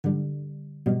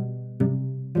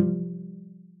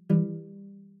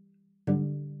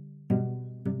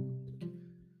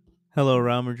Hello,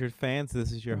 Real Madrid fans.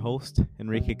 This is your host,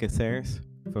 Enrique Caceres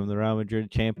from the Real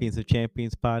Madrid Champions of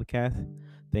Champions podcast.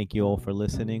 Thank you all for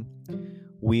listening.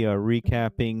 We are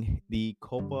recapping the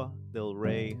Copa del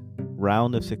Rey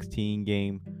round of 16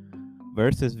 game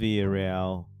versus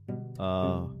Villarreal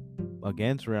uh,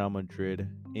 against Real Madrid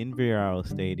in Villarreal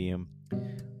Stadium.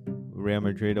 Real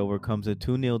Madrid overcomes a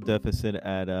 2-0 deficit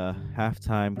at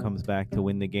halftime, comes back to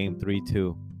win the game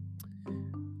 3-2.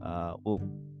 Well,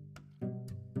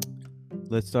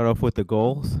 let's start off with the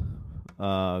goals.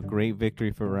 Great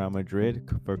victory for Real Madrid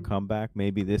for comeback.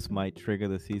 Maybe this might trigger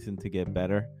the season to get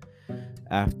better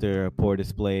after a poor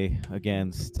display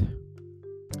against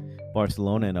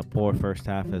Barcelona and a poor first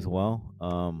half as well.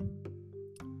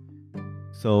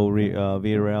 So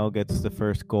Villarreal gets the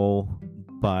first goal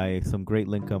by some great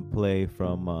link-up play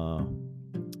from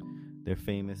their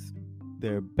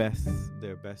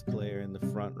best player in the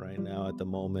front right now at the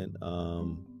moment.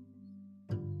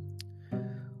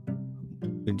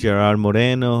 Gerard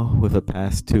Moreno with a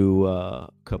pass to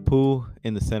Capu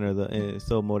in the center of the.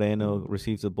 So Moreno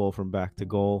receives the ball from back to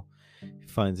goal. He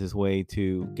finds his way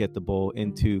to get the ball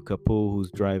into Capu, who's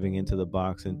driving into the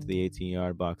box, into the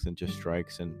 18-yard box, and just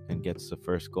strikes and gets the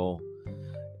first goal.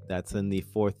 That's in the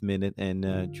 4th minute, and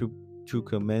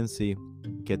Chukwuemeka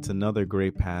gets another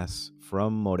great pass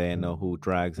from Moreno, who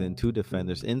drags in two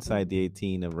defenders inside the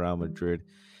 18 of Real Madrid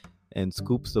and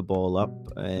scoops the ball up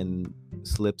and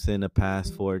slips in a pass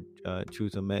for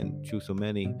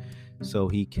Chukwuemeka so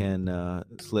he can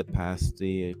slip past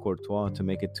the Courtois to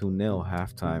make it 2-0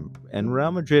 halftime. And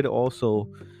Real Madrid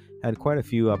also had quite a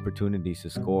few opportunities to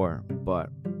score, but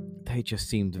they just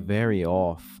seemed very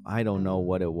off. I don't know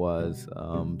what it was.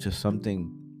 Just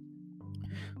something.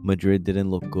 Madrid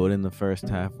didn't look good in the first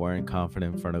half, weren't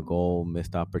confident in front of goal,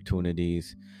 missed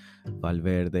opportunities.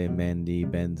 Valverde, Mendy,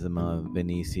 Benzema,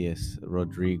 Vinicius,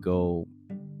 Rodrigo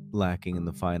lacking in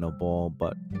the final ball.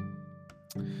 But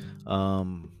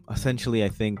essentially, I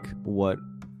think what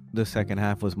the second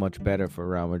half was much better for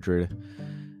Real Madrid.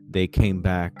 They came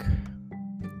back.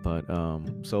 But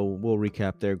so we'll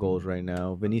recap their goals right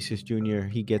now. Vinicius Jr.,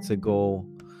 he gets a goal.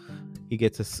 He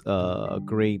gets a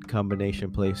great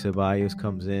combination play. Ceballos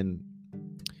comes in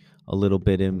a little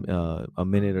bit in a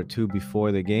minute or two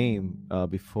before the game. I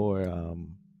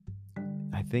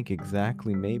think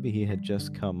exactly maybe he had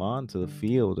just come on to the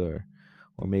field or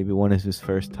maybe one of his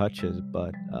first touches.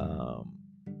 But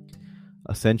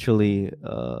essentially,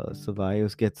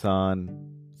 Ceballos gets on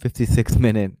 56th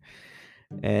minute.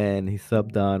 And he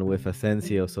subbed on with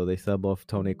Asensio, so they sub off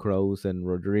Toni Kroos and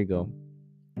Rodrigo.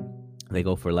 They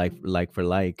go for like for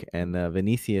like, and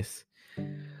Vinicius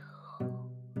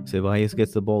Ceballos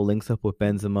gets the ball, links up with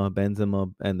Benzema,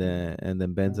 and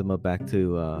then Benzema back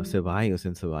to Ceballos,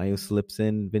 and Ceballos slips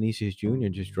in Vinicius Jr.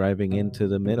 just driving into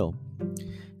the middle,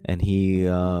 and he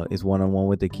is 1-on-1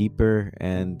 with the keeper,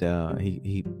 and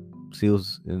he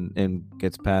seals and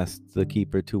gets past the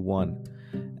keeper 2-1,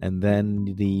 and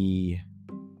then we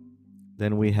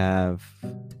have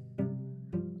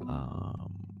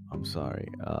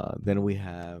then we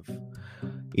have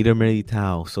either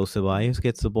Militao. So Ceballos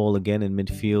gets the ball again in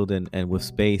midfield and with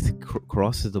space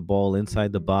crosses the ball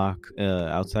inside the box,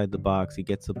 outside the box. He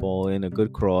gets the ball in a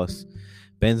good cross.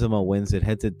 Benzema wins it,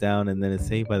 heads it down, and then it's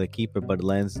saved by the keeper, but it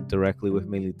lands directly with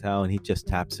Militao, and he just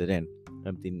taps it in.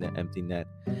 Empty net.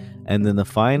 And then the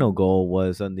final goal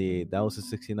was that was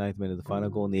the 69th minute. The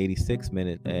final goal in the 86th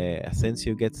minute.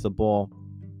 Asensio gets the ball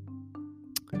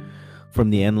from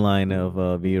the end line of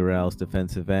Villarreal's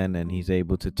defensive end, and he's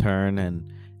able to turn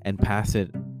and pass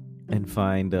it and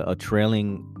find a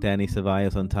trailing Dani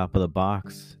Ceballos on top of the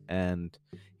box, and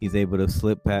he's able to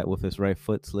slip back with his right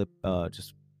foot,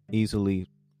 just easily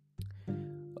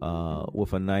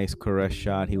with a nice caress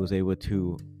shot. He was able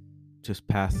to just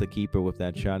pass the keeper with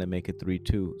that shot and make it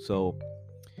 3-2. So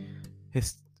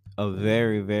a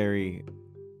very, very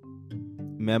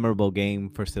memorable game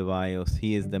for Ceballos.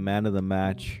 He is the man of the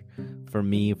match for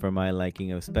me, for my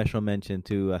liking. A special mention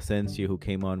to Asensio, who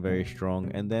came on very strong.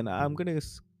 And then I'm going to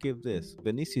give this.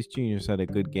 Vinicius Jr. had a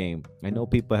good game. I know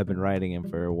people have been writing him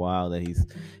for a while that he's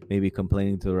maybe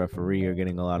complaining to the referee or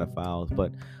getting a lot of fouls.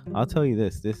 But I'll tell you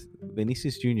this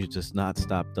Vinicius Jr. does not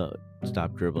stop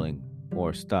dribbling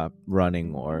or stop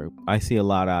running. Or I see a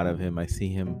lot out of him. I see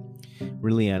him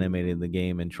really animated in the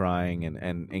game and trying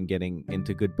and getting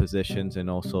into good positions and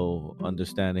also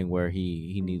understanding where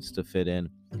he needs to fit in.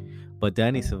 But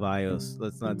Dani Ceballos,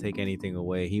 let's not take anything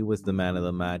away. He was the man of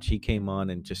the match. He came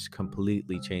on and just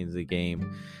completely changed the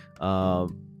game.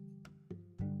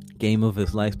 Game of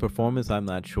his life performance, I'm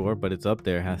not sure, but it's up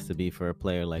there. It has to be for a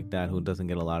player like that who doesn't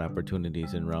get a lot of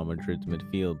opportunities in Real Madrid's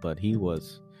midfield. But he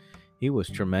was he was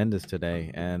tremendous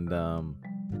today, and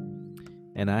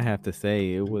I have to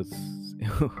say it was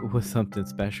it was something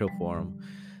special for him.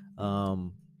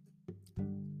 Um, a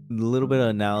little bit of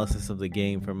analysis of the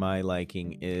game for my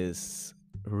liking is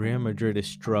Real Madrid is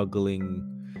struggling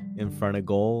in front of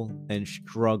goal and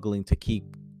struggling to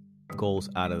keep goals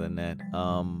out of the net.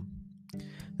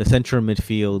 The central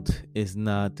midfield is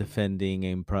not defending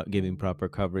and giving proper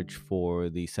coverage for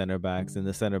the center backs, and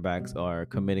the center backs are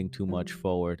committing too much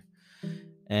forward.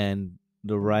 And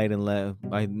the right and left,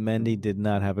 Mendy did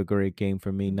not have a great game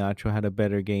for me. Nacho had a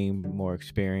better game, more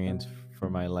experience for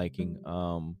my liking.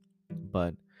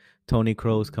 But Tony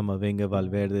Kroos, Camavinga,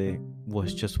 Valverde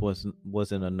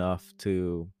wasn't enough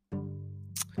to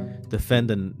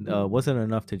defend, and wasn't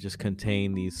enough to just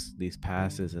contain these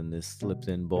passes and this slipped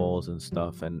in balls and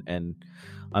stuff. And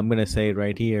I'm gonna say it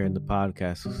right here in the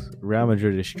podcast, Real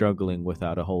Madrid is struggling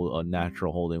without a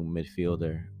natural holding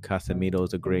midfielder. Casemiro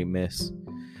is a great miss,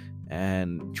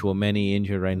 and Chouameni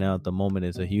injured right now at the moment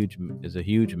is a huge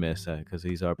miss because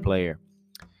he's our player.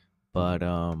 But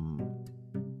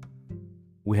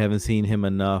we haven't seen him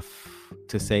enough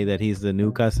to say that he's the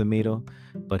new Casemiro,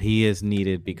 but he is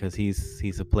needed because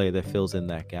he's a player that fills in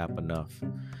that gap enough.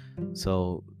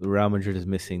 So Real Madrid is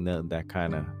missing that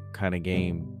kind of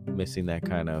game, missing that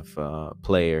kind of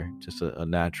player, just a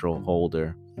natural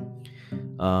holder,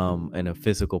 and a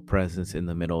physical presence in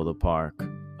the middle of the park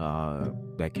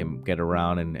that can get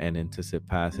around and intercept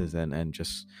passes, and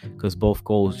just because both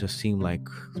goals just seem like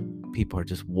people are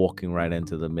just walking right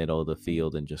into the middle of the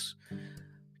field and just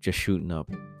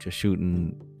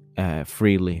shooting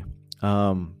freely.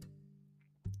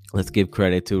 Let's give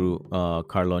credit to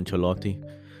Carlo Ancelotti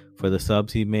for the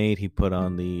subs he made. He put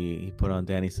on Dani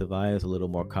Ceballos a little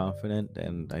more confident,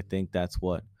 and I think that's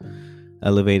what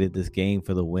elevated this game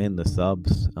for the win. The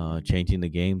subs changing the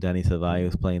game. Dani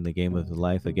Ceballos playing the game of his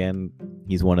life again.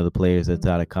 He's one of the players that's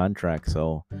out of contract,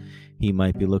 so he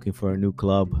might be looking for a new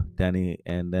club. Danny,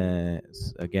 and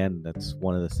again, that's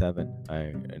one of the seven.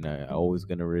 I always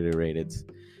gonna reiterate, it's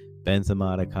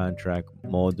Benzema out of contract,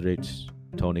 Modric,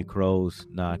 Toni Kroos,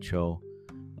 Nacho,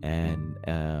 and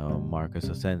Marcus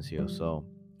Asensio. So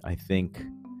I think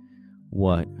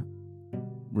what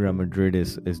Real Madrid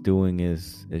is doing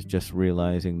is just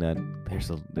realizing that there's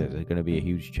going to be a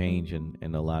huge change,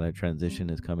 and a lot of transition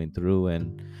is coming through,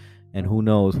 and who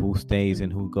knows who stays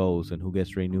and who goes and who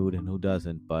gets renewed and who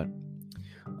doesn't. But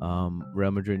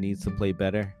Real Madrid needs to play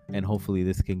better, and hopefully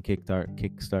this can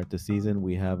kickstart the season.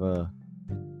 We have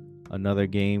another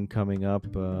game coming up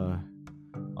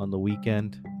on the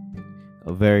weekend,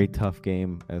 a very tough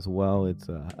game as well. It's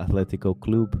Atletico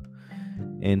Club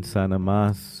in San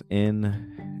Mamés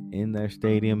in their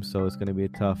stadium, so it's going to be a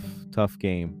tough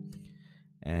game,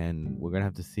 and we're going to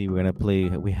have to see. We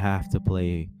have to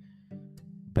play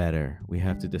better. We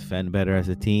have to defend better as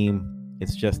a team.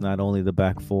 It's just not only the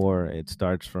back four, it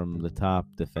starts from the top,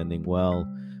 defending well.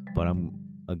 But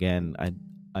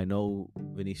I know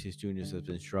Vinicius Jr. has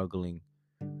been struggling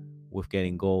with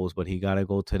getting goals, but he got a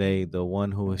goal today. The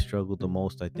one who has struggled the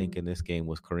most, I think, in this game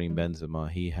was Karim Benzema.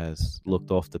 He has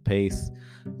looked off the pace,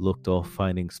 looked off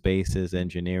finding spaces,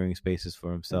 engineering spaces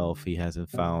for himself. He hasn't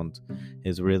found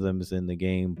his rhythms in the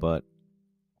game. But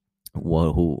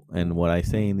what I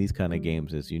say in these kind of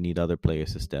games is you need other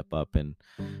players to step up, and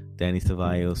Dani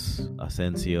Ceballos,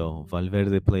 Asensio,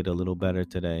 Valverde played a little better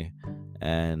today,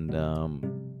 and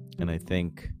I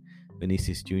think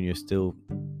Vinicius Jr. still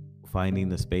finding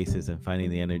the spaces and finding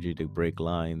the energy to break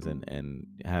lines and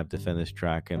have defenders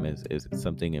track him is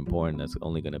something important that's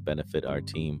only going to benefit our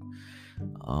team.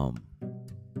 I'm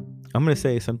going to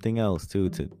say something else too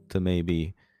to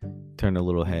maybe turn a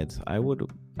little heads.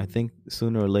 I think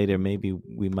sooner or later maybe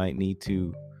we might need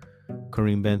to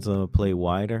Karim Benzema play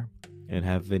wider and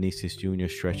have Vinicius Jr.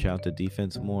 stretch out the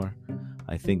defense more.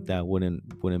 I think that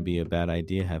wouldn't be a bad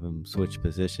idea. Have him switch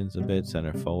positions a bit,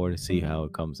 center forward, to see how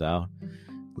it comes out.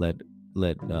 Let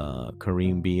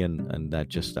Kareem be on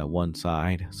that one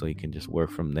side, so he can just work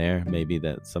from there. Maybe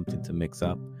that's something to mix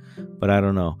up, but I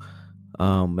don't know.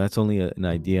 That's only an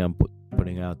idea I'm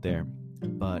putting out there.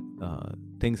 But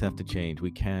things have to change.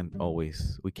 We can't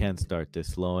start this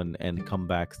slow, and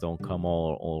comebacks don't come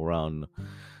all around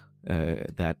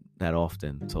that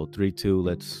often. So 3-2,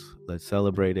 let's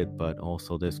celebrate it, but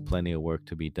also there's plenty of work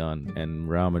to be done, and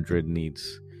Real Madrid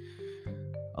needs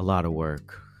a lot of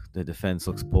work. The defense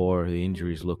looks poor. The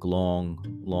injuries look long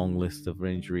list of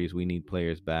injuries. We need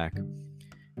players back,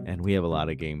 and we have a lot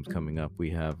of games coming up.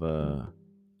 We have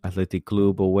Athletic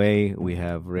Club away. We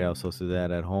have Real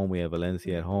Sociedad at home. We have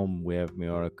Valencia at home. We have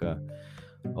Mallorca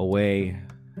away,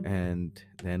 and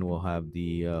then we'll have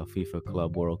the FIFA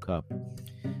Club World Cup.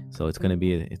 So it's gonna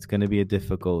be a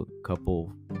difficult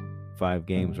couple 5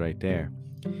 games right there.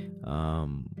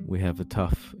 We have a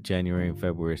tough January and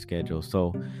February schedule.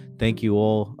 So thank you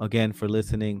all again for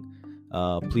listening.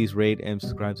 Please rate and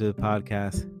subscribe to the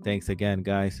podcast. Thanks again,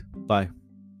 guys. Bye.